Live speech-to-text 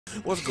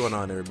What's going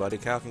on, everybody?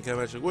 Cal can come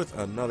at you with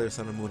another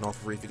Sun and Moon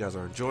FFA. If you guys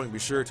are enjoying, be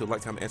sure to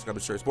like, comment, and subscribe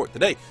to share support.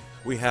 Today,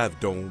 we have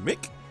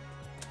Dominic.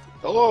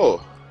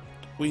 Hello.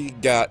 We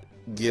got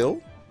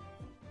Gil.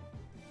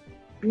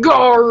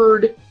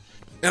 Guard.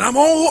 And I'm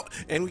all.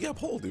 And we got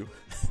Poledoo.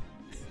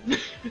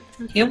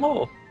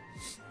 Hello.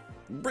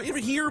 Right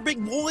here,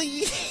 big boy.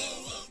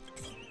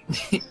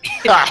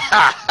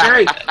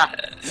 Hey,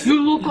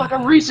 you look like a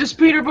Reese's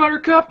peanut butter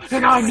cup,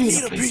 and I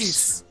need a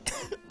piece.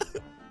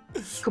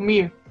 Come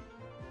here.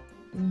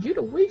 Get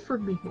away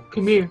from me.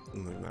 Come here.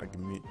 No, not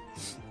give me.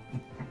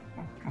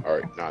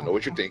 Alright, now I know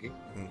what you're thinking.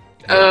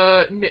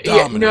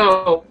 Yeah,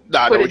 no.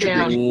 Nah, I know Put it what you're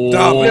down. thinking.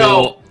 Dominic.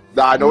 No.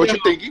 Nah, I know what you're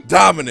thinking.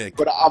 Dominic.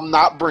 But I'm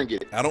not bringing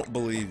it. I don't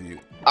believe you.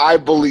 I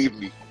believe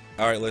me.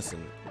 Alright,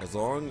 listen. As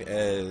long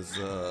as,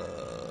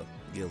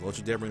 Gil, don't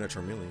you dare bring that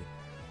Charmeleon.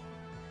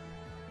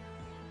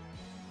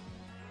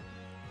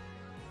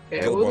 Yeah,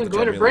 I Gil wasn't brought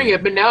going the to bring Charmeleon.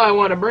 it, but now I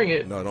want to bring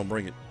it. No, don't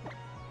bring it.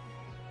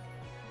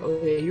 Oh,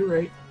 yeah, you're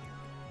right.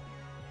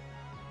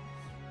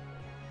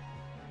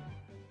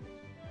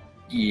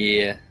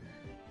 Yeah.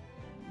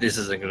 This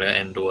isn't gonna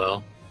end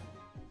well.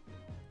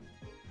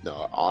 No,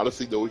 I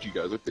honestly know what you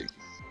guys are thinking.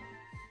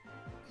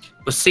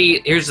 But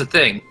see, here's the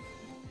thing.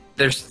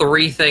 There's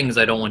 3 things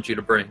I don't want you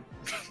to bring.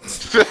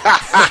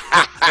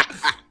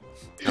 I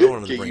don't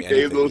want him to Can bring you name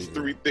anything those either.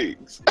 3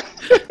 things?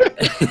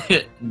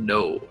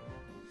 No.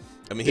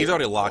 I mean, he's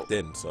already locked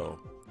in, so.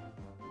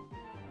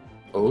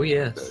 Oh,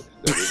 yes.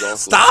 That is also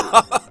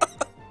Stop!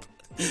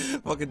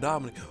 Fucking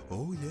Dominic.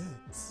 Oh,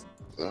 yes.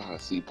 true.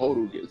 See,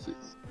 Poledoo gets it.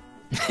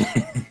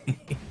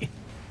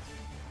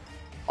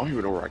 I don't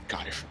even know where I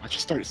got it from. I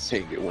just started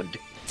saying it one day.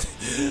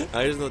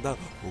 I just know Dom.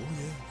 Oh,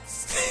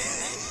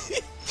 yes.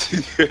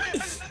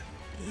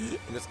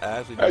 And it's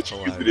actually I just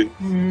use it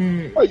hilarious.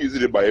 in, I use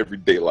it in my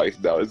everyday life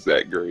now. It's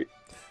that great.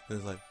 And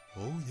it's like,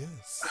 oh,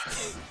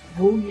 yes.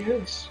 Oh,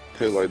 yes.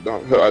 Cause like,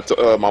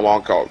 my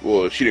mom called.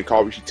 Well, she didn't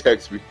call me. She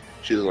texted me.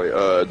 She was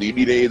like, "Do you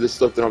need any of this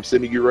stuff that I'm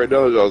sending you right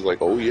now?" And I was like,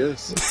 "Oh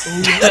yes."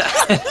 Oh,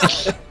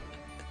 yes.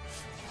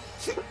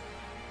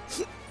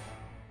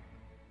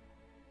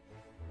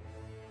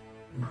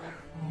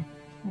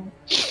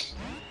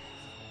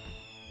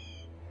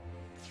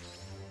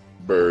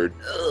 Bird.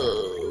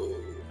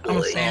 I'm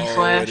a sand Oh,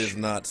 slash. it is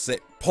not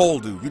sick.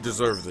 Poledoo, you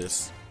deserve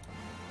this.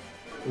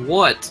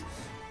 What?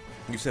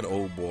 You said,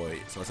 oh boy,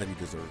 so I said you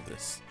deserve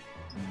this.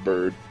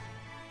 Bird.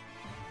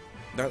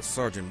 That's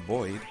Sergeant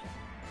Boyd.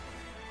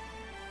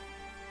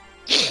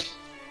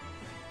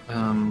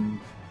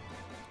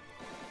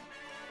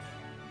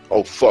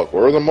 Oh fuck!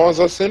 Where are the mons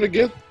I sent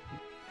again?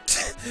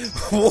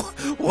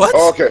 What?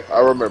 Oh, okay, I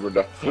remember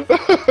now.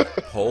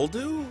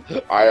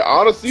 Poledoo? I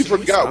honestly Should we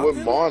forgot stop what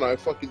him? mon I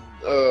fucking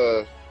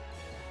I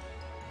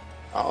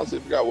honestly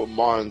forgot what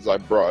mons I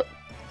brought.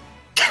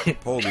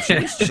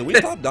 Poledoo, should we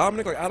stop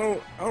Dominic? Like, I don't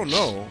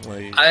know.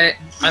 Like,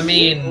 I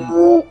mean,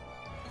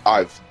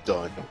 I've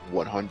done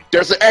 100.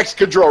 There's an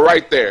Excadrill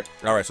right there.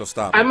 all right, so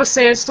stop. I'm a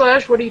sand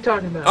slash. What are you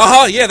talking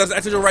about? Yeah, that's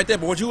actually right there.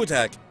 But what'd you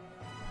attack?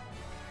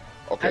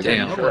 Okay,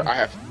 Damn. sure. I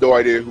have no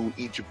idea who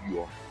each of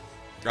you are.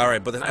 All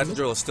right, but the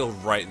Excadrill is still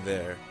right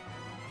there.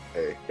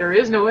 Hey, There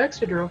is no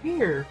Excadrill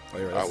here. Oh,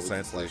 you're right, I that's a was-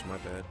 sand slash. My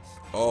bad.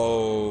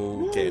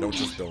 Oh, okay, don't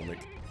just Dominic.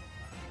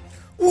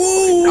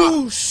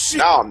 Ooh, shit!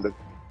 now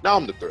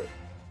I'm the threat.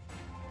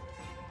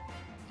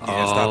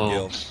 Yeah, stop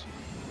Gil.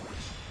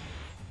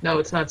 No,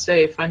 it's not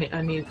safe. I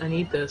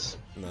need this.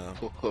 No.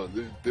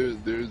 There's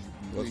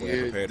Looks like I'm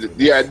prepared for this.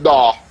 yeah,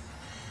 no.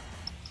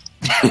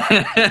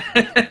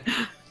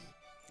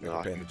 You're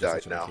No, prepared you for just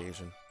died such an now.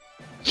 occasion.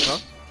 Huh?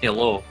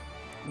 hello.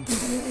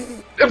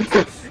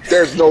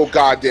 There's no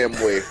goddamn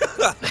way.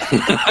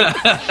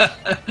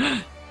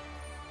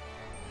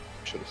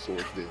 Should have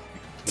swords this.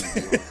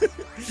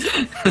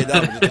 Hey,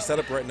 Dominic, just set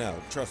up right now.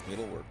 Trust me,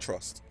 it'll work.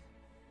 Trust.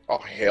 Oh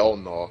hell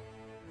no.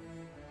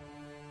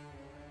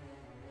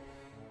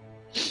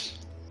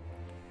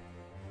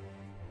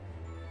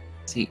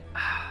 See,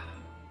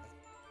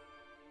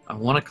 I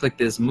want to click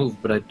this move,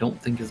 but I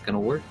don't think it's gonna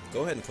work.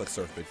 Go ahead and click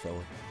surf, big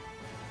fella.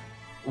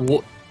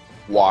 What?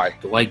 Why?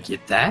 Do I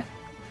get that?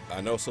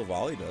 I know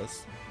Silvally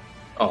does.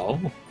 Oh.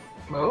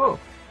 Oh.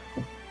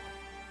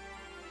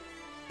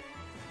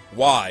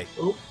 Why?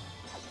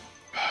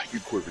 You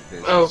quivered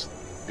ninjas. Oh.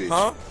 Bitch.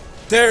 Huh?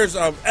 There's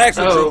an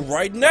Excadrill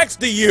right next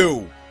to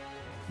you!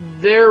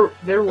 There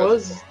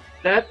was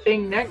that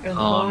thing next.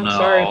 Oh, I'm no.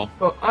 sorry.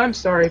 Oh, I'm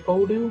sorry,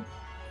 Poledoo.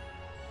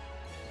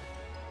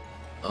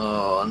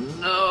 Oh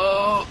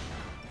no.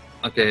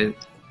 Okay.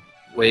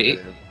 Wait.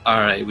 Damn.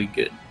 Alright, we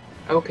good.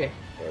 Okay.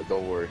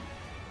 Don't worry.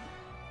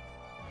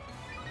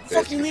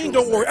 Fuck you mean,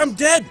 don't worry, I'm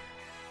dead!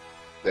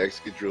 The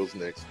Excadrill's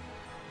next.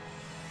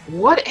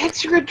 What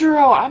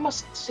Excadrill? I'm a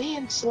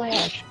sand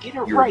slash. Get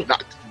it You're right.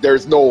 not.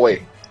 There's no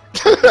way.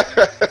 Sailor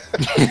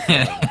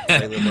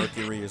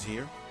Mercury is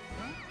here.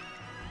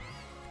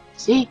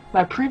 See,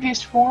 my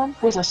previous form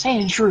was a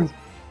sand shrew,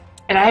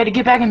 and I had to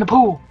get back in the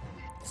pool.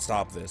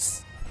 Stop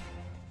this.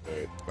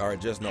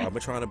 Alright, just know, I've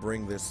been trying to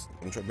bring this,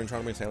 been trying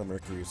to bring Sailor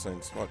Mercury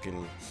since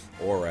fucking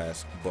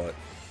Oras, but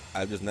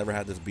I've just never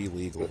had this be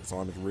legal, so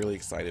I'm really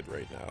excited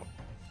right now.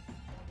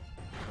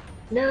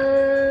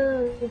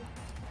 No.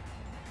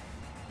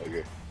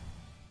 Okay.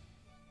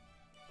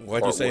 Why'd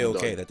you Part say one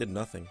okay? done. That did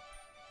nothing.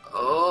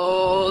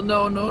 Oh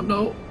no no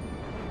no!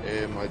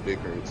 And my dick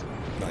hurts.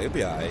 No, you'll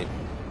be alright.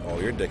 Oh,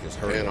 your dick is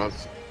hurting.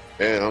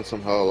 And I'm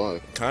somehow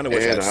alive. Kind of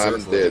wish and I I'm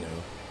surfed dead. right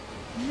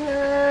now.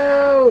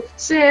 No.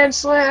 Sand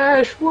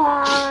slash.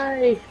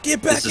 Why?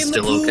 Get back This is in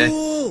the still okay?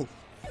 pool!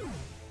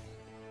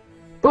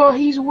 But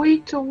he's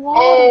weak to water.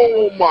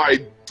 Oh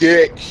my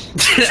dick!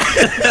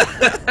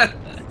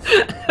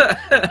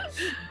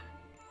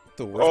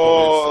 The worst part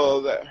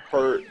Oh, that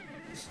hurt.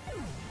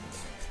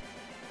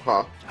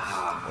 Huh? is,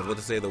 I was about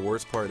to say the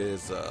worst part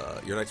is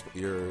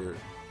your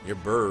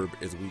burb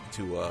is weak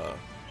to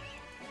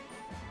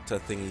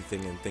thingy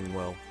thing and thing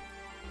well.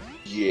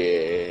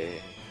 Yeah.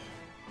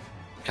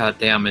 God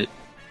damn it!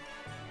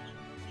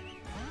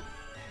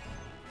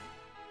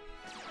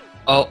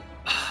 Oh,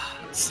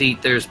 see,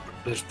 there's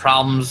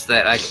problems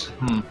that I.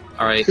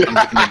 All right, I'm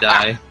just gonna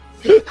die.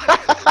 You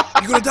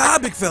gonna die,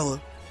 big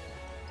fella?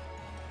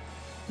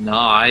 No,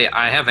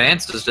 I have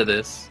answers to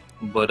this,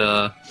 but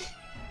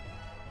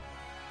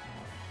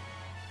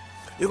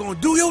You're gonna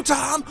do your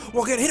time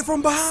or get hit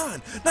from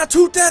behind. Not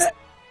too that.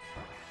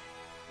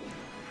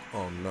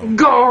 Oh no.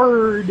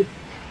 Guard.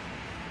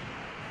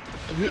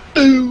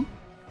 Ooh.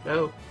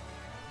 No.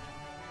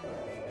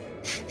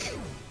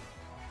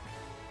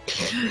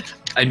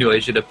 I knew I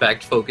should have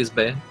packed Focus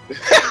Band.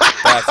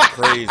 That's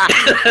crazy.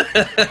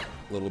 A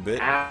little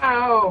bit.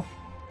 Ow.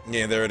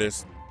 Yeah, there it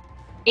is.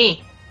 Eh.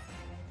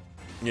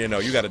 Yeah, no,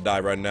 you gotta die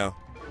right now.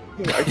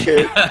 I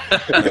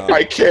can't. No,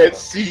 I can't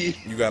see.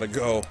 you gotta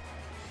go.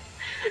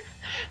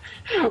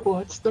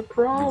 What's the You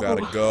problem?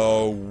 gotta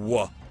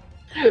go.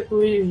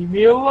 Leave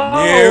me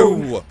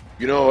alone. No.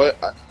 You know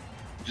what? I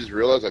just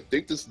realized. I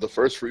think this is the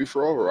first free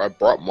for all where I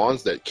brought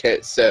mons that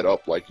can't set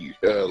up like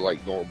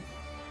like normal.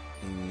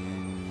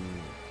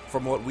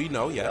 From what we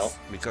know, yes,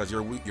 because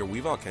your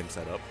Weavile can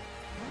set up.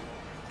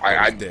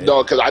 I Dead.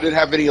 no, because I didn't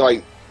have any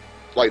like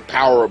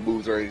power up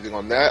moves or anything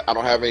on that. I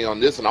don't have any on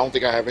this, and I don't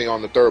think I have any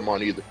on the third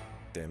mon either.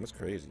 Damn, that's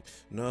crazy.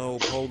 No,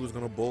 Poledoo's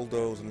gonna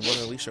bulldoze and run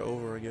Alicia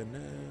over again. No.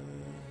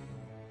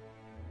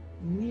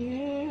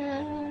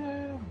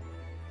 Yeah.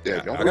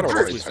 Yeah, I gotta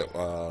watch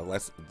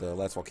the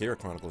last Valkyria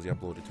Chronicles you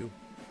uploaded too.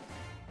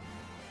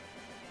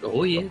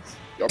 Oh yes.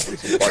 Y'all bring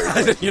some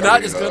fire. You're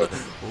not just gonna.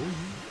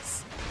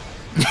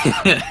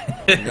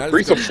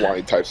 Bring some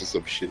flying types of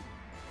some shit.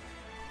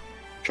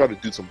 Try to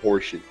do some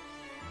horse shit.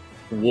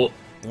 What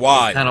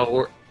Why? kind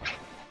of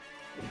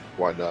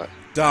Why not?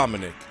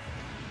 Dominic,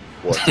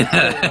 What?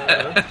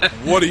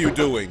 what are you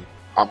doing?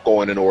 I'm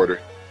going in order.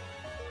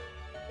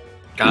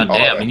 God Oh,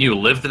 damn, yeah. and you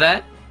lived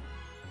that?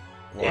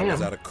 Why Damn. was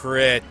that a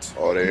crit?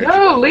 Oh, there.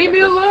 No, leave me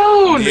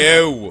alone.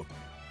 You.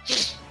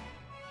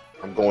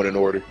 I'm going in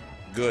order.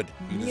 Good.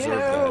 You deserve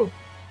No.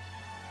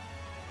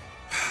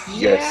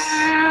 Yes.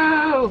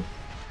 No.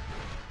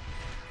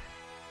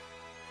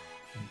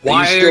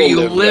 Why still are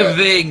you live that.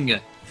 living?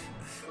 that.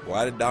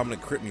 Why did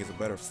Dominic crit me is a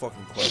better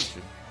fucking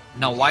question.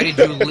 Now, why did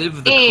you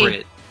live the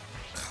crit?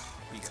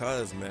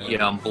 Because, man.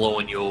 Yeah, I'm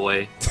blowing you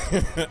away.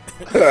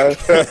 No.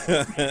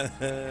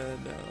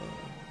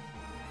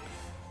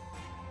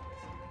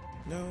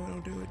 No,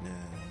 don't do it now.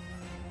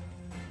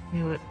 You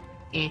know what?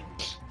 Eh.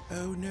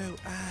 Oh no,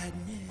 I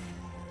know.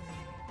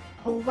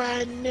 Oh,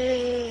 I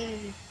know.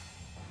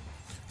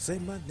 Say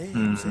my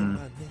name, say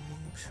my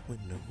name when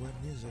no one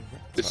is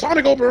around. Is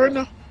Sonic open right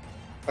now?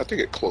 I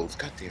think it closed.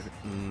 God damn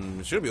it.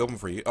 It should be open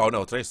for you. Oh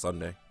no, today's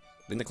Sunday.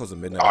 I think they close at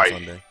midnight Aye. on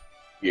Sunday.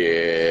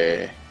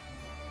 Yeah.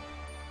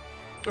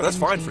 Oh, that's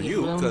fine for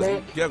you Blown because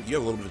back. you have a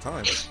little bit of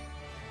time.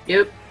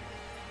 Yep.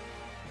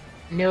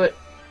 Knew it.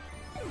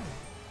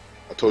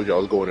 I told you I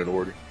was going in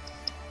order.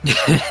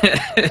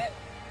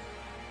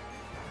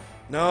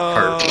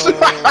 No.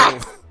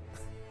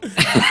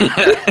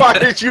 Why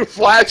did you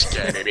flash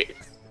cannon it?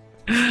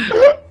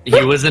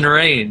 He was in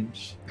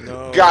range.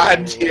 No.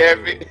 God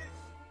damn it.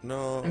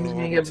 No. I'm just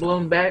gonna get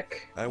blown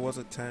back. I was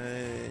a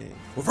tank.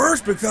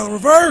 Reverse, big fella,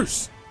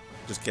 reverse!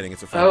 Just kidding,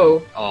 it's a fan.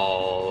 Oh.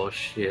 Oh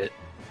shit.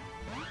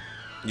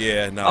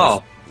 Yeah, no.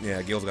 Oh.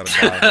 Yeah, Gil's gotta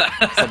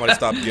die. Somebody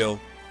stop Gil.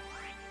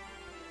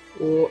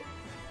 Oh.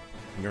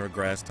 You're a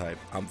grass type.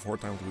 I'm 4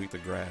 times weak to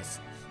grass.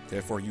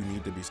 Therefore, you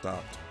need to be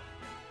stopped.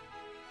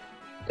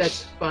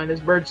 That's fine. This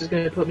bird's just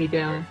gonna put me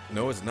down.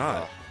 No, it's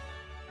not.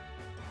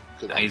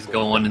 'Cause Now I'm he's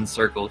going in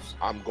circles.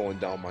 I'm going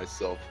down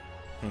myself.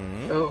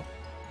 Hmm. Oh.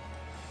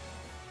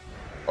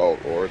 Oh,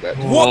 or that.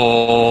 What?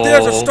 Whoa.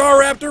 There's a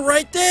Star Raptor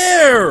right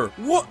there!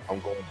 What?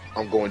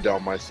 I'm going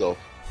down myself.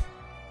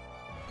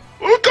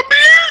 Oh, come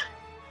here!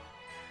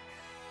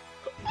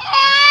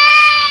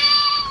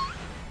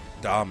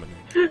 Dominic.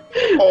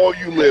 Oh,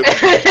 you live.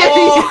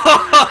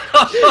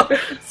 Oh!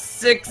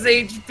 6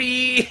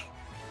 HP.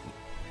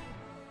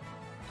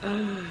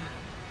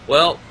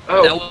 Well,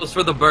 Oh. that was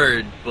for the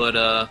bird, but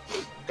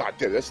God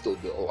damn, that's still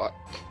a lot.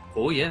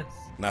 oh yes.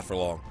 Not for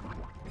long.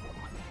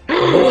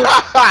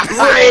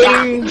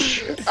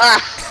 Range.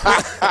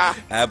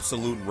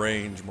 Absolute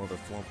range, mother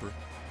flumper.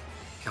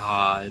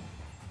 God.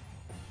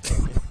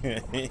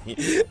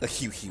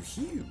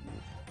 Hew.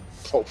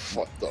 So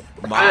fucked up.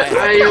 Bro.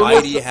 The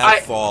mighty have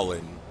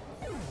fallen.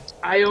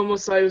 I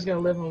almost thought he was gonna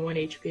live on 1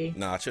 HP.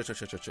 Nah, chill.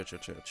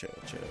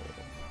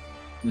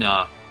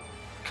 Nah.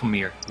 Come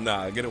here.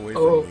 Nah, get away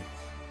Oh. from me.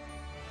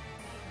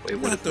 Wait,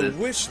 what Not is the this?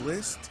 wish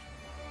list.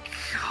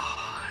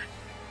 God.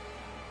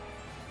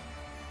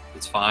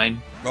 It's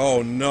fine.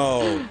 Oh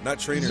no, not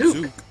Trainer Zook.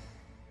 Zook.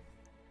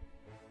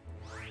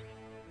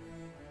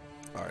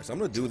 Alright, so I'm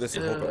gonna do this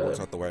and hope it works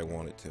out the way I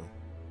want it to.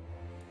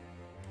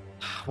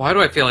 Why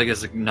do I feel like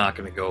it's not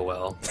gonna go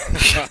well?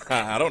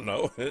 I don't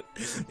know.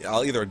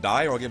 I'll either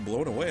die or I'll get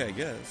blown away, I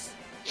guess.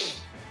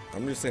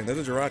 I'm just saying, there's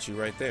a Jirachi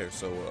right there,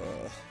 so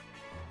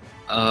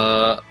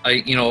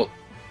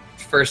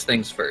First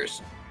things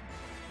first.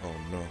 oh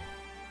no.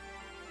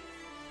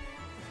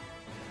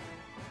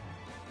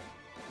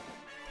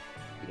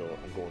 You know,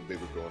 I'm going big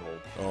with going home.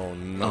 Oh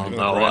no. Oh, You're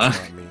no, gonna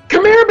crash on me.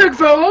 Come here, big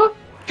fella!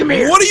 Come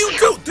here! What do you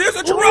do? There's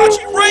a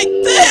Jirachi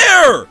right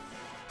there!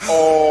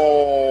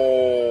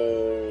 Oh,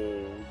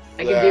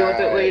 I can deal with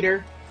it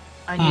later.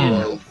 I need Hmm.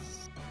 it. was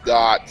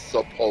not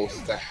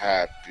supposed to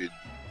happen.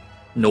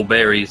 No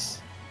berries.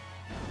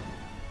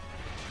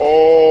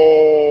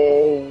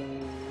 Oh,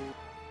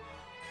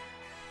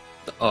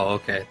 Oh,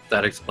 okay.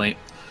 That explains.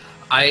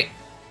 I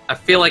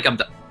feel like I'm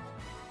done.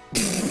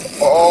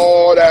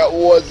 oh, that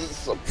wasn't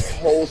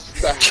supposed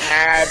to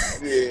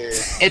happen.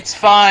 It's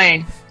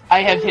fine. I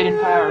have hidden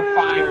power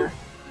fire.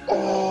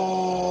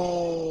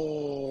 Oh,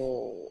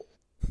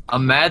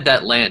 I'm mad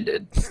that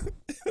landed.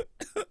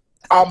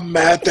 I'm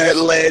mad that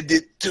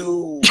landed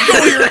too.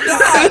 No, you're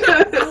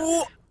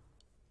not!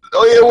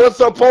 Oh, it was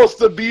supposed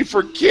to be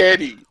for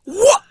Kenny.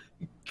 What?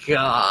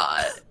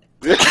 God.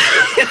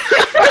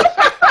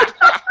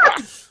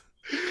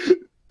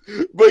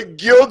 But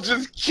Gil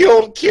just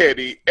killed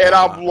Kenny, and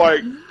I'm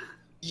like,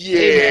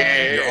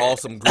 yeah. You're all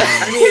some goons.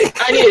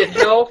 I needed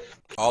help.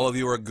 All of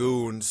you are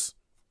goons.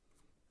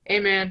 Hey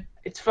man,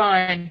 it's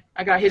fine.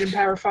 I got hidden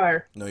power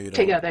fire. No, you don't.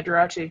 Take out that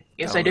Jirachi.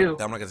 Yes, I do.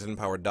 I'm not gonna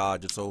power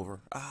dodge. It's over.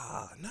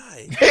 Ah,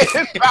 nice.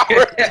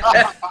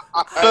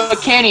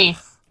 But Kenny,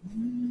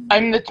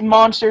 I'm the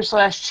monster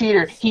 /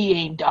 cheater. He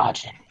ain't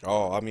dodging.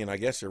 Oh, I mean, I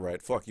guess you're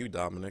right. Fuck you,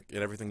 Dominic,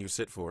 and everything you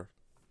sit for.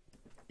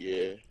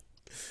 Yeah.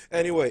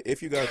 Anyway,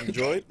 if you guys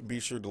enjoyed,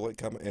 be sure to like,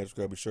 comment, and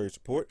subscribe, and share your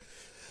support.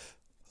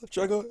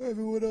 Check out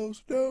everyone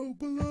else down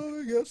below.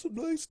 I got some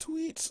nice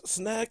tweets,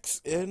 snacks,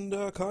 and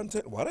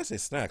content. Why'd I say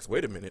snacks?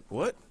 Wait a minute.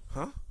 What?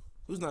 Huh?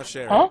 Who's not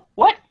sharing? Huh?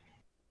 What?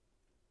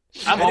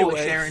 I'm always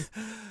Anyway, sharing.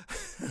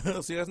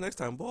 I'll see you guys next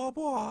time.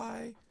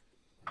 Bye-bye.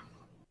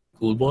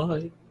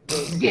 Goodbye.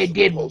 Get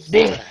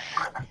big.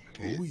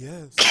 Oh,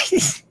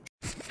 yes.